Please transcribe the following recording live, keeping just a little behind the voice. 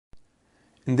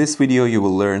In this video, you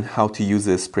will learn how to use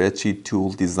a spreadsheet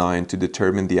tool designed to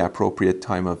determine the appropriate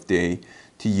time of day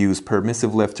to use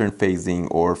permissive left turn phasing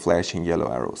or flashing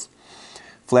yellow arrows.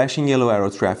 Flashing yellow arrow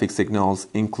traffic signals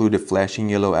include a flashing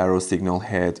yellow arrow signal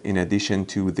head in addition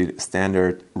to the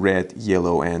standard red,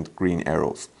 yellow, and green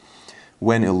arrows.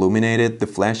 When illuminated, the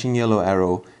flashing yellow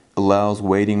arrow allows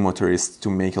waiting motorists to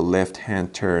make a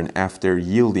left-hand turn after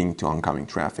yielding to oncoming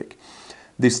traffic.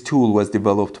 This tool was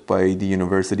developed by the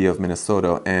University of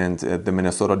Minnesota and the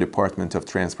Minnesota Department of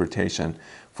Transportation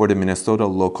for the Minnesota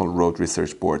Local Road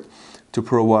Research Board to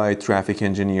provide traffic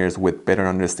engineers with better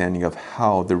understanding of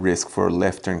how the risk for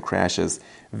left turn crashes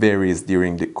varies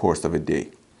during the course of a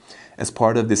day. As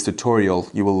part of this tutorial,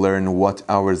 you will learn what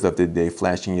hours of the day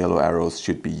flashing yellow arrows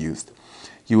should be used.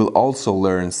 You will also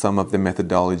learn some of the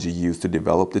methodology used to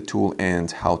develop the tool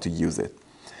and how to use it.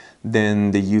 Then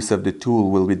the use of the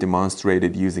tool will be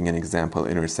demonstrated using an example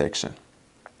intersection.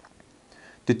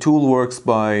 The tool works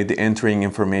by entering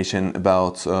information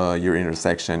about your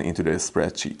intersection into the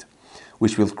spreadsheet,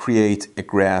 which will create a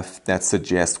graph that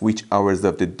suggests which hours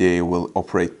of the day will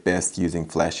operate best using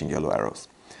flashing yellow arrows.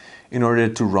 In order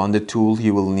to run the tool,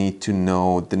 you will need to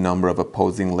know the number of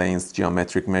opposing lanes,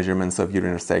 geometric measurements of your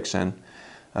intersection,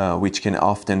 which can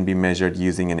often be measured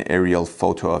using an aerial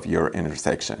photo of your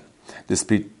intersection,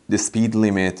 the speed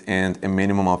limit, and a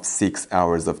minimum of 6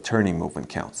 hours of turning movement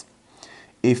counts.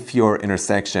 If your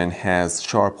intersection has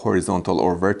sharp horizontal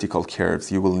or vertical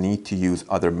curves, you will need to use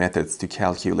other methods to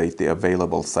calculate the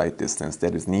available sight distance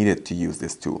that is needed to use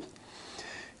this tool.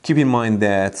 Keep in mind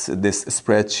that this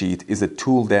spreadsheet is a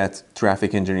tool that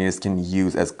traffic engineers can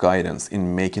use as guidance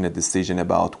in making a decision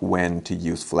about when to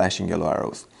use flashing yellow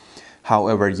arrows.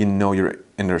 However, you know your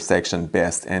intersection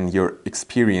best, and your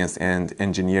experience and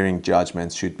engineering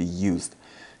judgment should be used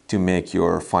to make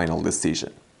your final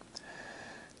decision.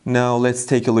 Now let's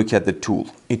take a look at the tool.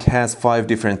 It has 5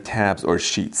 different tabs or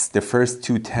sheets. The first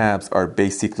 2 tabs are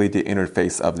basically the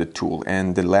interface of the tool,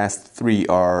 and the last 3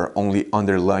 are only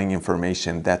underlying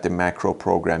information that the macro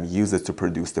program uses to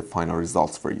produce the final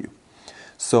results for you.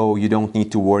 So you don't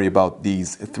need to worry about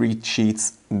these 3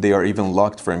 sheets. They are even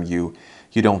locked from you.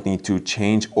 You don't need to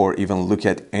change or even look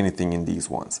at anything in these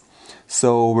ones.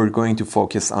 So we're going to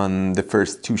focus on the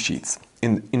first 2 sheets.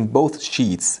 In both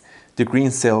sheets, the green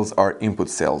cells are input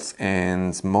cells,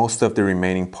 and most of the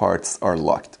remaining parts are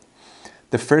locked.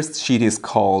 The first sheet is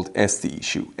called SD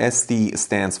issue. SD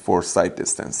stands for sight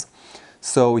distance.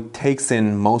 So it takes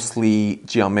in mostly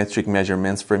geometric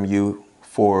measurements from you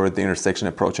for the intersection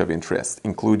approach of interest,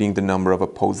 including the number of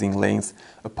opposing lanes,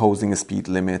 opposing speed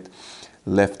limit,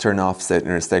 left turn offset,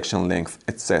 intersection length,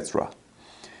 etc.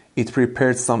 It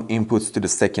prepared some inputs to the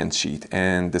second sheet,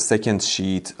 and the second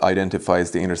sheet identifies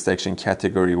the intersection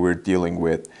category we're dealing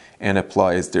with and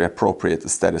applies the appropriate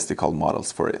statistical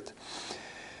models for it.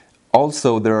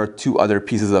 Also, there are 2 other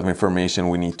pieces of information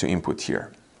we need to input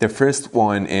here. The first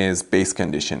one is base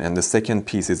condition, and the second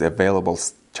piece is available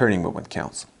turning movement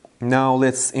counts. Now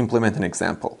let's implement an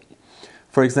example.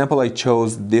 For example, I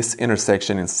chose this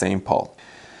intersection in St. Paul.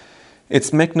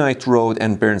 It's McKnight Road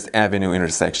and Burns Avenue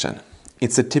intersection.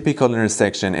 It's a typical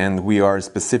intersection, and we are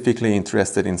specifically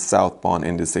interested in southbound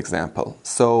in this example.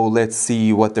 So let's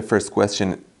see what the first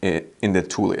question in the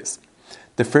tool is.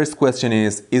 The first question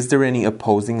is there any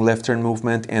opposing left turn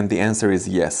movement? And the answer is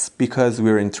yes. Because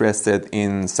we're interested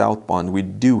in southbound, we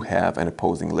do have an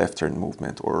opposing left turn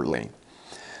movement or lane.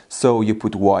 So you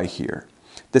put Y here.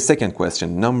 The second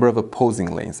question, number of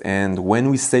opposing lanes. And when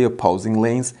we say opposing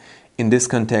lanes, in this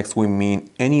context, we mean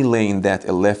any lane that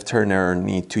a left turner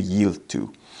needs to yield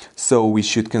to. So we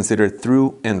should consider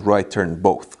through and right turn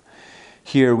both.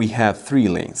 Here we have 3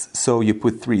 lanes, so you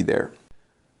put 3 there.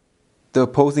 The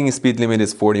opposing speed limit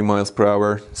is 40 miles per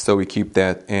hour, so we keep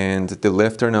that, and the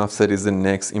left turn offset is the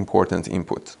next important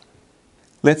input.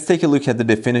 Let's take a look at the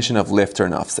definition of left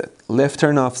turn offset. Left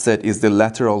turn offset is the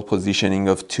lateral positioning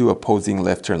of 2 opposing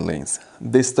left turn lanes.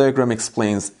 This diagram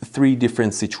explains 3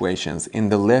 different situations. In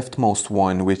the leftmost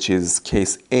one, which is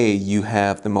case A, you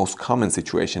have the most common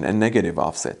situation, a negative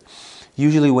offset.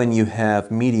 Usually when you have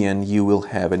median, you will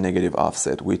have a negative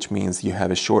offset, which means you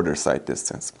have a shorter sight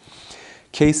distance.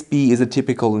 Case B is a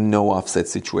typical no offset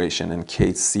situation, and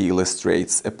case C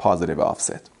illustrates a positive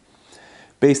offset.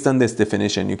 Based on this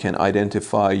definition, you can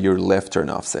identify your left turn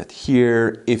offset.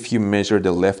 Here, if you measure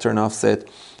the left turn offset,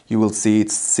 you will see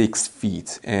it's 6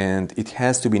 feet, and it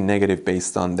has to be negative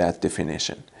based on that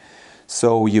definition.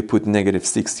 So you put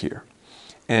 -6 here.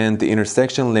 And the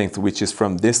intersection length, which is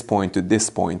from this point to this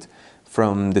point,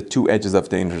 from the 2 edges of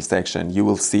the intersection, you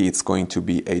will see it's going to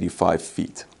be 85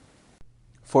 feet.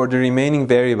 For the remaining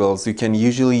variables, you can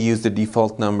usually use the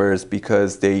default numbers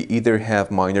because they either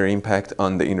have minor impact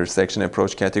on the intersection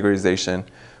approach categorization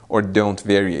or don't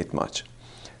vary it much.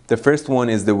 The first one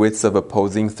is the width of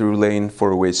opposing through lane,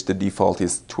 for which the default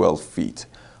is 12 feet.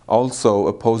 Also,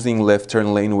 opposing left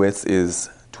turn lane width is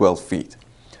 12 feet.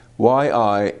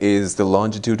 Yi is the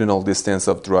longitudinal distance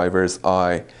of driver's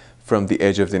eye from the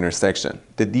edge of the intersection.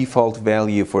 The default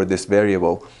value for this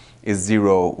variable is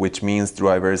 0, which means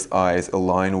driver's eyes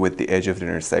align with the edge of the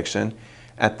intersection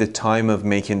at the time of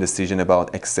making decision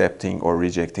about accepting or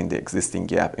rejecting the existing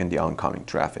gap in the oncoming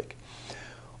traffic.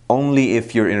 Only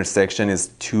if your intersection is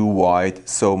too wide,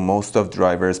 so most of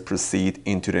drivers proceed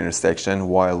into the intersection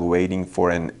while waiting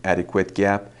for an adequate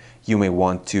gap, you may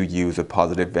want to use a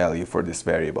positive value for this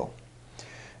variable.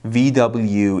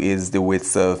 VW is the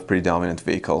width of predominant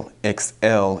vehicle.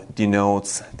 XL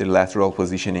denotes the lateral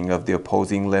positioning of the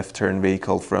opposing left turn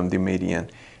vehicle from the median,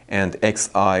 and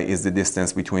XI is the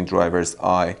distance between driver's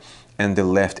eye and the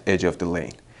left edge of the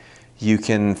lane. You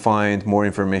can find more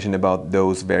information about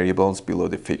those variables below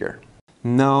the figure.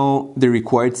 Now, the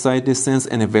required sight distance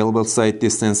and available sight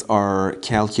distance are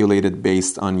calculated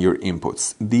based on your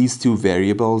inputs. These two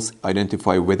variables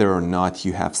identify whether or not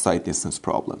you have sight distance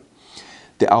problem.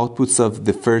 The outputs of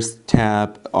the first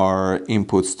tab are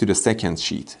inputs to the second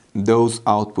sheet. Those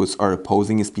outputs are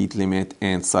opposing speed limit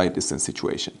and sight distance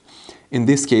situation. In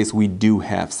this case, we do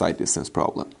have sight distance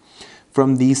problem.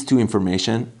 From these two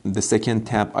information, the second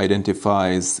tab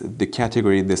identifies the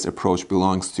category this approach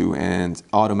belongs to and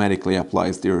automatically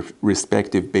applies their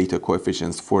respective beta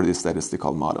coefficients for the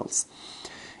statistical models.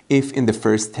 If in the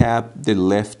first tab the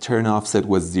left turn offset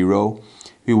was 0,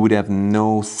 we would have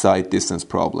no sight distance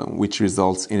problem, which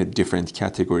results in a different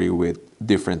category with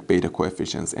different beta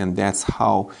coefficients. And that's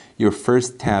how your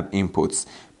first tab inputs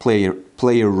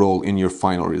play a role in your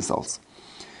final results.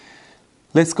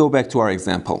 Let's go back to our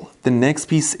example. The next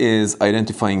piece is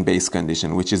identifying base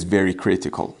condition, which is very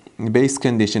critical. Base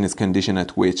condition is condition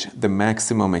at which the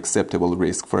maximum acceptable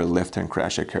risk for a left-turn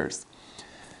crash occurs.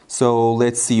 So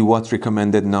let's see what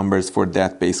recommended numbers for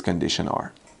that base condition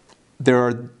are. There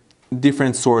are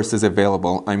different sources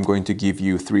available. I'm going to give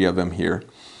you 3 of them here.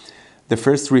 The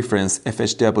first reference,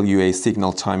 FHWA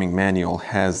Signal Timing Manual,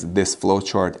 has this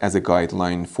flowchart as a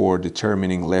guideline for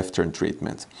determining left turn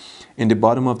treatment. In the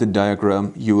bottom of the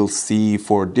diagram, you will see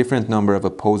for different number of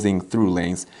opposing through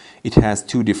lanes, it has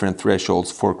 2 different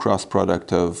thresholds for cross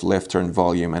product of left turn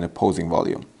volume and opposing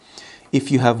volume.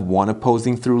 If you have one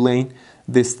opposing through lane,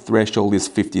 this threshold is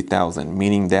 50,000,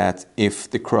 meaning that if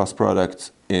the cross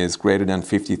product is greater than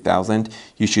 50,000,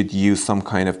 you should use some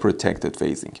kind of protected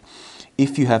phasing.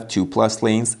 If you have 2+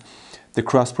 lanes, the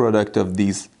cross product of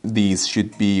these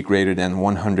should be greater than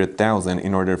 100,000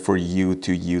 in order for you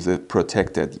to use a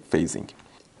protected phasing.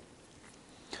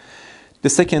 The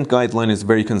second guideline is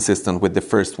very consistent with the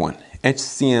first one.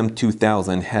 HCM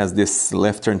 2000 has this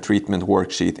left turn treatment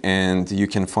worksheet, and you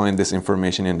can find this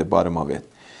information in the bottom of it.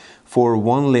 For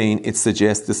one lane, it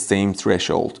suggests the same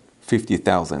threshold,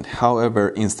 50,000. However,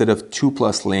 instead of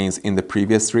 2+ lanes in the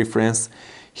previous reference,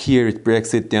 here it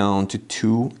breaks it down to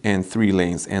 2 and 3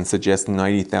 lanes and suggests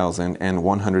 90,000 and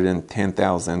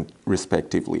 110,000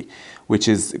 respectively, which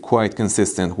is quite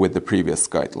consistent with the previous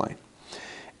guideline.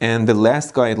 And the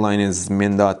last guideline is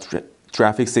MnDOT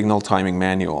Traffic Signal Timing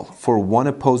Manual. For one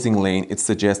opposing lane, it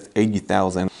suggests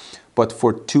 80,000, but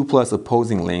for 2+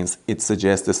 opposing lanes, it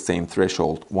suggests the same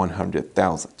threshold,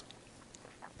 100,000.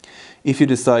 If you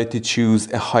decide to choose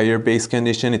a higher base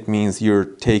condition, it means you're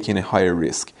taking a higher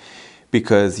risk,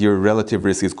 because your relative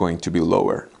risk is going to be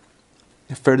lower.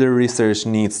 Further research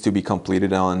needs to be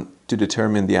completed to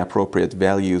determine the appropriate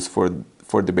values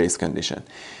for the base condition.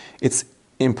 It's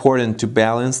important to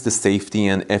balance the safety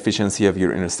and efficiency of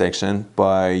your intersection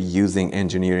by using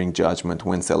engineering judgment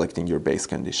when selecting your base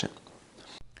condition.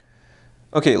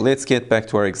 Okay, let's get back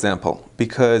to our example.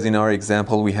 Because in our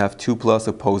example we have 2+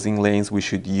 opposing lanes, we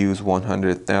should use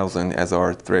 100,000 as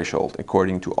our threshold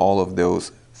according to all of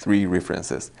those 3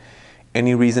 references.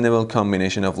 Any reasonable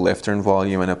combination of left turn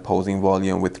volume and opposing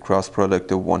volume with cross product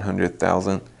of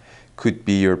 100,000 could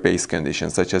be your base condition,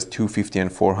 such as 250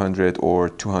 and 400 or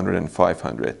 200 and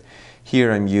 500.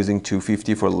 Here I'm using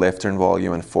 250 for left turn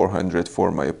volume and 400 for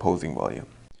my opposing volume.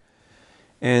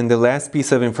 And the last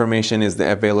piece of information is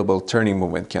the available turning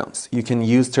movement counts. You can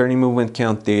use turning movement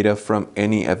count data from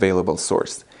any available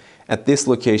source. At this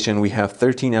location we have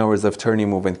 13 hours of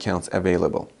turning movement counts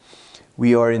available.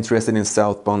 We are interested in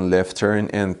southbound left turn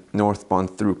and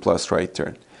northbound through plus right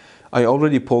turn. I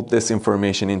already pulled this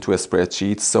information into a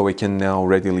spreadsheet, so I can now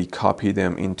readily copy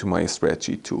them into my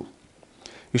spreadsheet tool.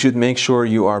 You should make sure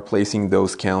you are placing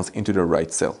those counts into the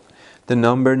right cell. The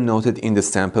number noted in the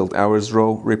sampled hours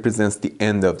row represents the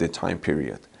end of the time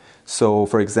period. So,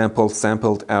 for example,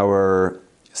 sampled hour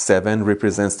 7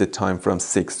 represents the time from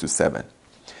 6 to 7.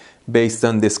 Based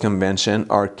on this convention,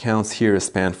 our counts here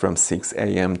span from 6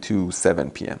 a.m. to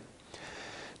 7 p.m.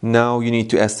 Now you need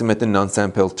to estimate the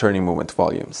non-sampled turning movement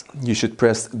volumes. You should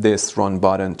press this run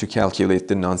button to calculate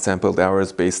the non-sampled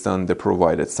hours based on the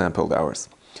provided sampled hours.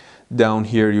 Down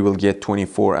here you will get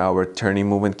 24-hour turning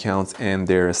movement counts and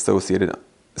their associated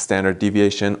standard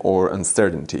deviation or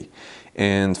uncertainty.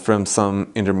 And from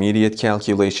some intermediate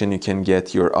calculation you can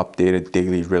get your updated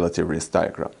daily relative risk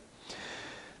diagram.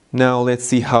 Now let's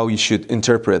see how you should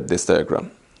interpret this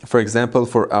diagram. For example,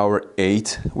 for hour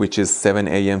 8, which is 7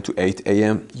 a.m. to 8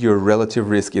 a.m., your relative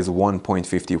risk is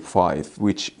 1.55,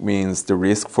 which means the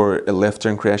risk for a left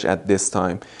turn crash at this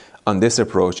time on this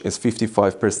approach is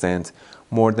 55%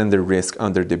 more than the risk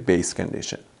under the base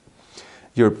condition.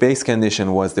 Your base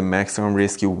condition was the maximum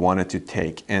risk you wanted to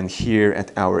take, and here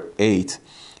at hour 8,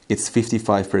 it's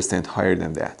 55% higher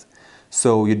than that.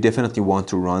 So you definitely want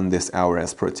to run this hour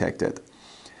as protected.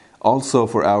 Also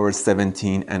for hours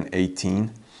 17 and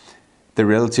 18, the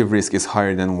relative risk is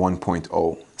higher than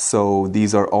 1.0. So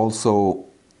these are also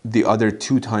the other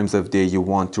 2 times of day you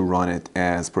want to run it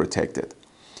as protected.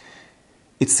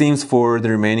 It seems for the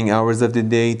remaining hours of the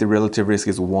day, the relative risk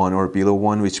is 1 or below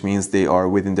 1, which means they are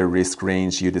within the risk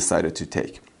range you decided to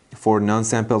take. For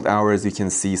non-sampled hours, you can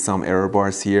see some error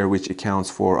bars here, which accounts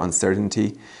for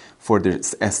uncertainty for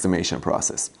the estimation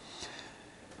process.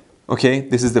 Okay,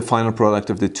 this is the final product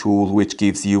of the tool, which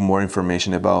gives you more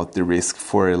information about the risk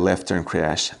for a left turn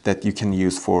crash that you can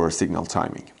use for signal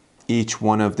timing. Each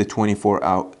one of the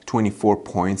 24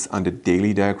 points on the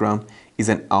daily diagram is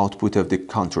an output of the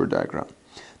contour diagram.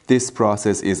 This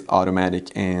process is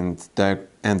automatic and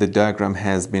the diagram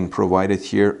has been provided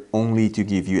here only to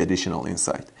give you additional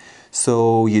insight.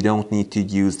 So you don't need to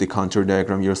use the contour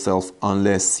diagram yourself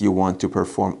unless you want to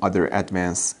perform other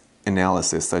advanced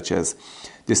analysis such as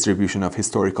distribution of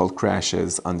historical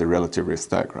crashes on the relative risk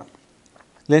diagram.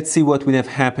 Let's see what would have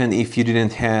happened if you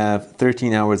didn't have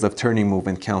 13 hours of turning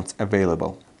movement counts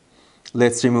available.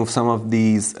 Let's remove some of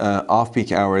these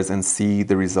off-peak hours and see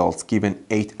the results given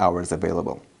 8 hours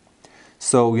available.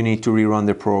 So you need to rerun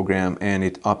the program and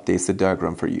it updates the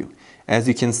diagram for you. As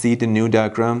you can see, the new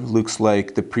diagram looks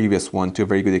like the previous one to a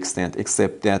very good extent,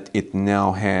 except that it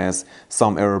now has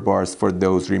some error bars for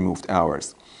those removed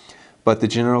hours. But the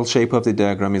general shape of the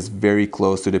diagram is very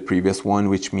close to the previous one,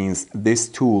 which means this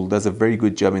tool does a very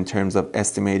good job in terms of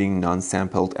estimating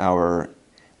non-sampled hour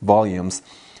volumes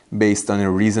based on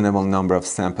a reasonable number of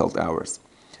sampled hours.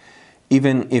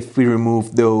 Even if we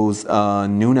remove those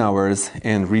noon hours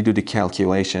and redo the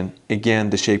calculation, again,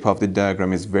 the shape of the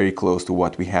diagram is very close to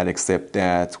what we had, except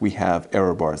that we have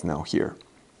error bars now here.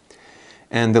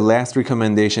 And the last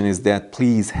recommendation is that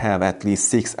please have at least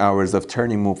 6 hours of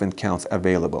turning movement counts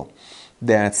available.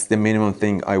 That's the minimum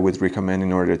thing I would recommend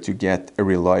in order to get a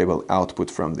reliable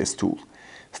output from this tool.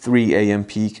 3 a.m.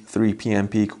 peak, 3 p.m.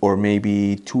 peak, or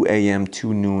maybe 2 a.m.,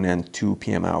 2 noon, and 2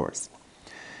 p.m. hours.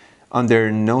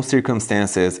 Under no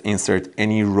circumstances insert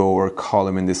any row or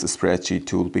column in this spreadsheet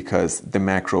tool because the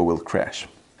macro will crash.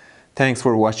 Thanks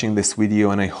for watching this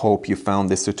video and I hope you found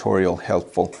this tutorial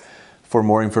helpful. For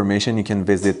more information, you can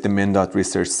visit the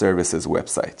Min.Research Services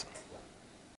website.